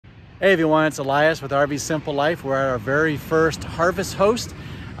Hey everyone, it's Elias with RV Simple Life. We're at our very first harvest host.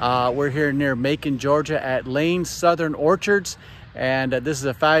 We're here near Macon, Georgia at Lane Southern Orchards. And this is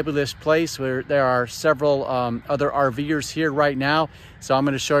a fabulous place where there are several other RVers here right now. So I'm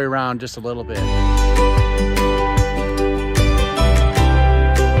going to show you around just a little bit.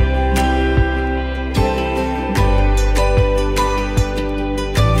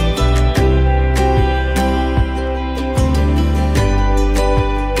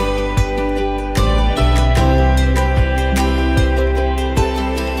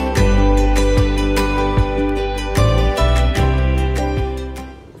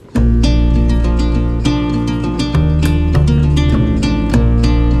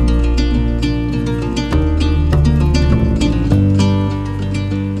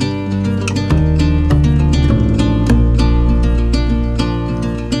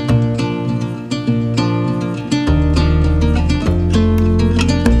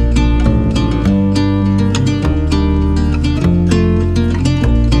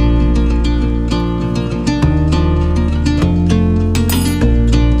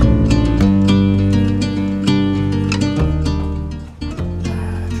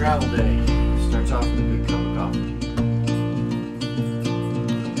 Travel day starts off with a good cup of coffee.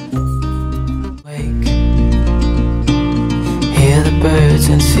 Wake, hear the birds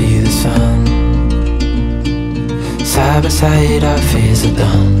and see the sun. Side by side our fears are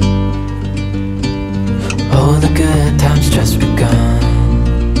done. Oh, the good times just begun.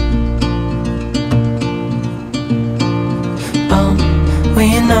 We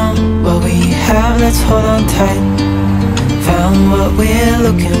know what we have, let's hold on tight. Found what we're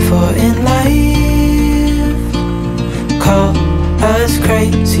looking for in life. Call us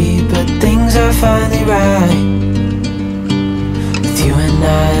crazy, but things are finally right. With you and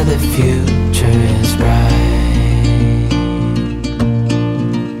I, the future is bright.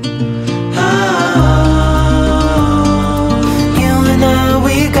 Oh, you and I,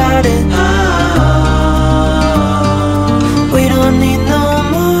 we got it. Oh, we don't need no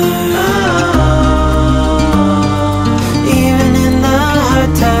more.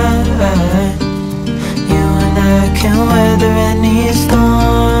 Can weather any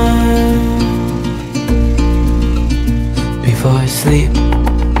storm. Before I sleep,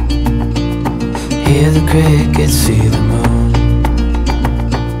 hear the crickets, see the moon.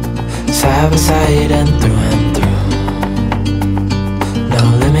 Side by side and through. No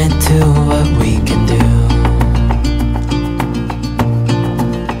limit to what we can do.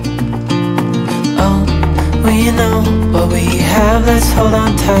 Oh, we know what we have, let's hold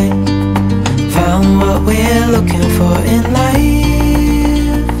on tight. Found what we're looking for in life.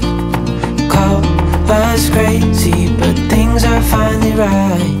 Call us crazy, but things are finally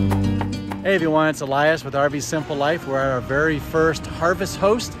right. Hey everyone, it's Elias with RV Simple Life. We're at our very first harvest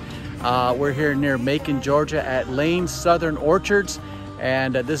host. We're here near Macon, Georgia at Lane Southern Orchards.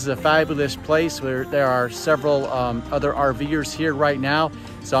 And this is a fabulous place where there are several other RVers here right now.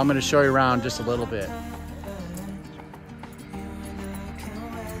 So I'm going to show you around just a little bit.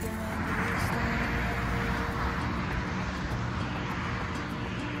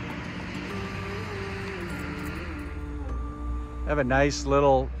 I have a nice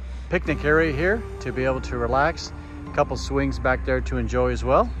little picnic area here to be able to relax. A couple swings back there to enjoy as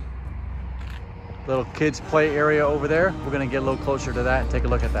well. Little kids play area over there. We're gonna get a little closer to that and take a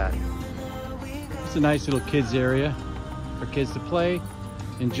look at that. It's a nice little kids area for kids to play,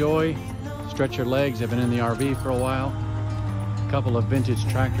 enjoy, stretch your legs. I've been in the RV for a while. A couple of vintage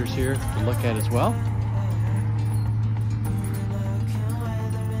tractors here to look at as well.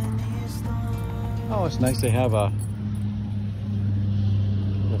 Oh, it's nice to have a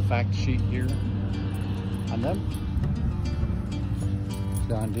fact sheet here on them.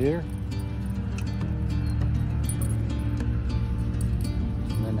 John Deere.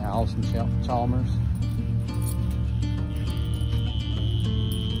 And then Allison Chalmers.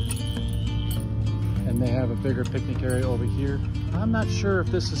 And they have a bigger picnic area over here. I'm not sure if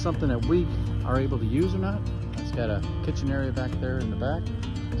this is something that we are able to use or not. It's got a kitchen area back there in the back.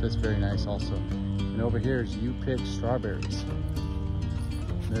 So it's very nice also. And over here is You Pick Strawberries.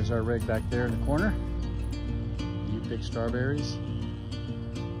 There's our rig back there in the corner. You Pick Strawberries.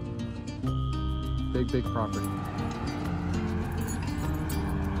 Big, big property.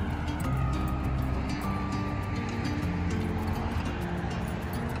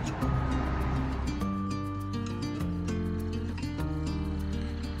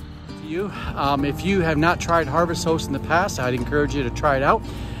 If you have not tried Harvest Host in the past, I'd encourage you to try it out.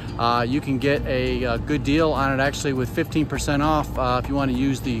 You can get a good deal on it actually with 15% off if you want to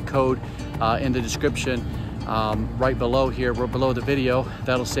use the code in the description. right below here, we're below the video.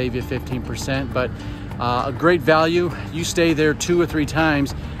 That'll save you 15%, but a great value. You stay there 2 or 3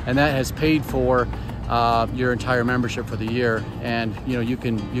 times, and that has paid for your entire membership for the year. And you know, you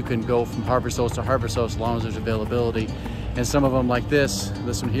can go from harvest host to harvest host as long as there's availability. And some of them, like this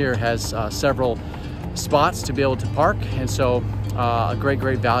one here, has several spots to be able to park, and so a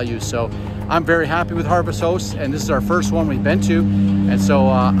great value. So I'm very happy with Harvest Host, and this is our first one we've been to, and so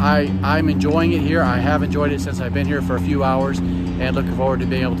I'm enjoying it here. I have enjoyed it since I've been here for a few hours, and looking forward to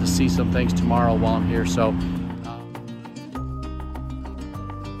being able to see some things tomorrow while I'm here. So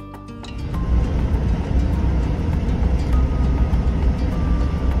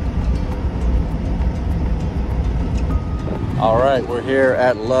all right, we're here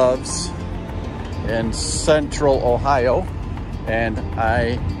at Love's in Central Ohio, and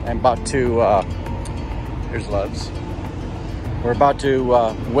I am about to, here's Love's. We're about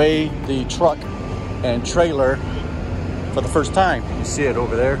to weigh the truck and trailer for the first time. You see it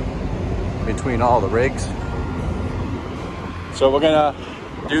over there between all the rigs. So we're gonna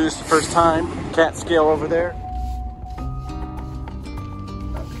do this the first time. Cat scale over there.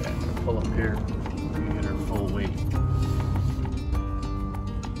 Okay, I'm gonna pull up here and get our full weight.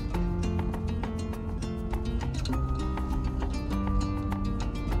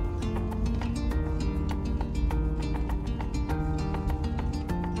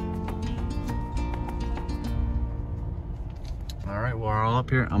 All right, well, we're all up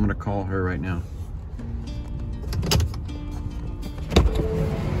here. I'm gonna call her right now.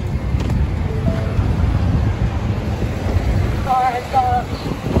 I've got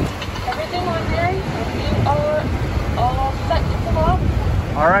everything on there. You are all set to come off.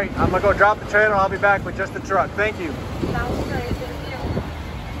 All right, I'm gonna go drop the trailer. I'll be back with just the truck. Thank you. Sounds great, thank you.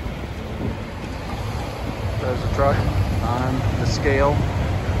 There's the truck on the scale.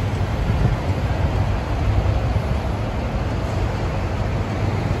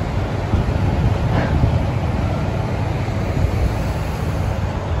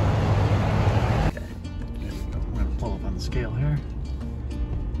 Scale here,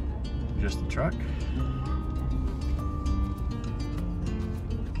 just the truck.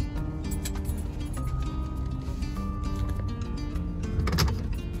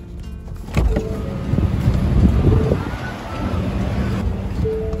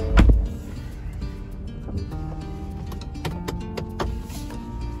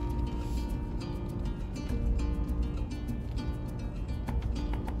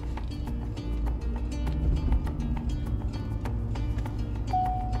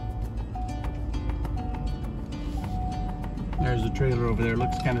 There's the trailer over there. It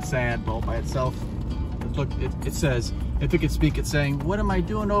looks kind of sad all by itself. Look, it says, if it could speak, it's saying, what am I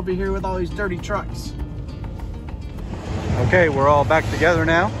doing over here with all these dirty trucks? Okay, we're all back together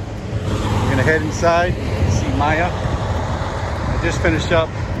now. We're gonna head inside, see Maya. I just finished up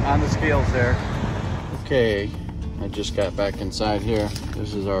on the scales there. Okay, I just got back inside here.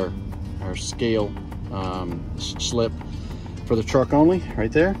 This is our scale slip for the truck only,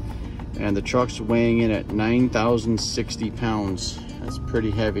 right there. And the truck's weighing in at 9,060 pounds. That's pretty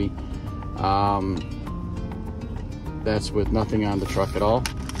heavy. That's with nothing on the truck at all.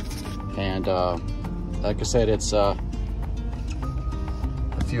 And like I said, it's the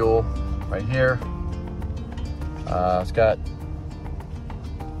fuel right here. It's got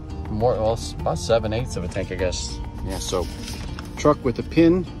more, well, it's about 7/8 of a tank, I guess. Yeah, so truck with the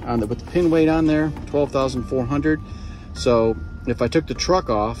pin on with the pin weight on there, 12,400. So if I took the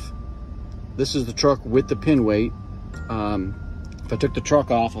truck off, this is the truck with the pin weight. If I took the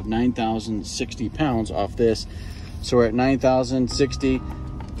truck off of 9,060 pounds off this, so we're at 9,060,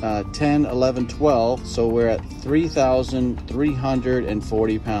 10, 11, 12. So we're at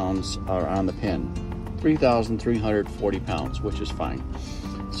 3,340 pounds are on the pin. 3,340 pounds, which is fine.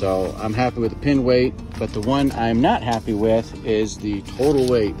 So I'm happy with the pin weight, but the one I'm not happy with is the total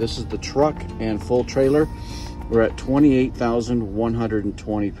weight. This is the truck and full trailer. We're at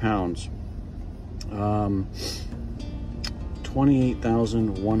 28,120 pounds.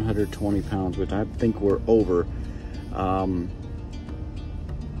 28,120 pounds, which I think we're over.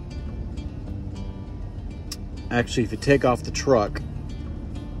 Actually, if you take off the truck,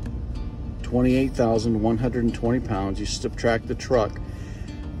 28,120 pounds, you subtract the truck,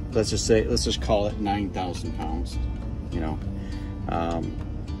 let's just call it 9,000 pounds, you know.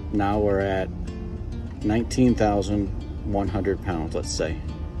 Now we're at 19,100 pounds, let's say.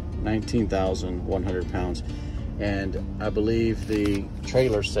 19,100 pounds. And I believe the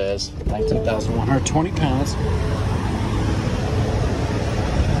trailer says 19,120 pounds.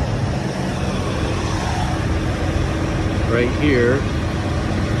 Right here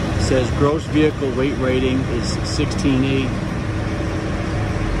says gross vehicle weight rating is 16.8,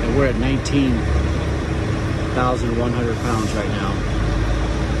 and we're at 19,100 pounds right now.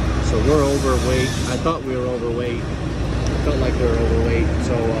 So we're overweight. I thought we were overweight. I felt like we were overweight.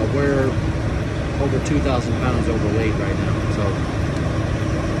 So we're over 2,000 pounds overweight right now. So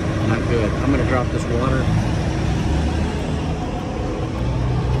not good. I'm gonna drop this water.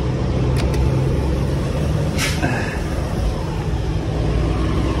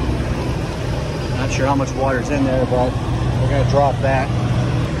 Not sure how much water's in there, but we're gonna drop that.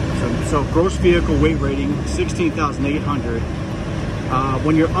 So gross vehicle weight rating 16,800.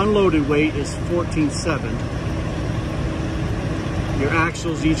 When your unloaded weight is 14.7, your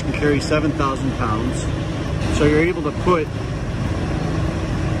axles each can carry 7,000 pounds. So you're able to put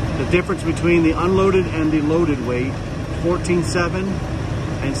the difference between the unloaded and the loaded weight, 14.7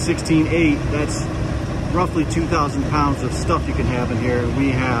 and 16.8. That's roughly 2,000 pounds of stuff you can have in here.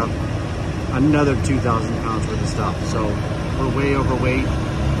 We have another 2,000 pounds worth of stuff. So we're way overweight.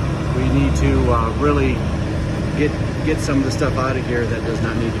 We need to really get some of the stuff out of here that does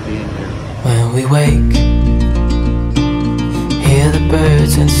not need to be in here. When we wake, hear the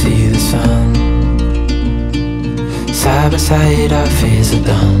birds and see the sun. Side by side our fears are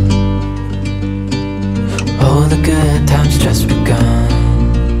done. Oh, the good times just begun.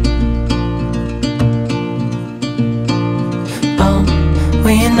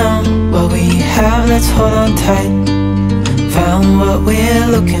 We know what we have, let's hold on tight. Found what we're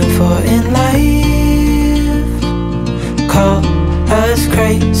looking for in life. Call us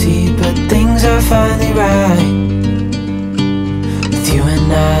crazy, but things are finally right. With you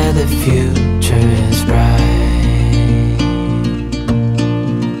and I, the future is bright.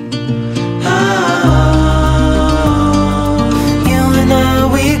 Oh, you and I,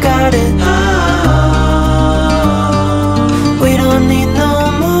 we got it. Oh, we don't need no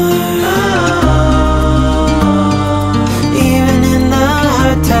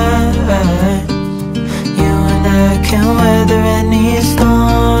can weather any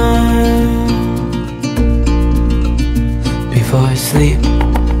storm. Before I sleep,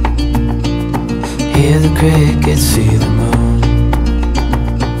 hear the crickets, see the moon.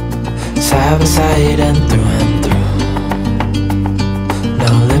 Side by side and through.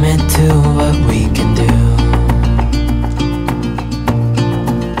 No limit to what we can do.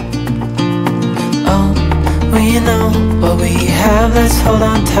 Oh, we know what we have, let's hold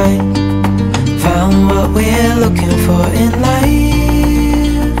on tight. Found what we're looking for in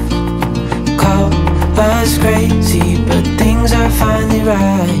life. Call us crazy, but things are finally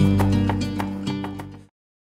right.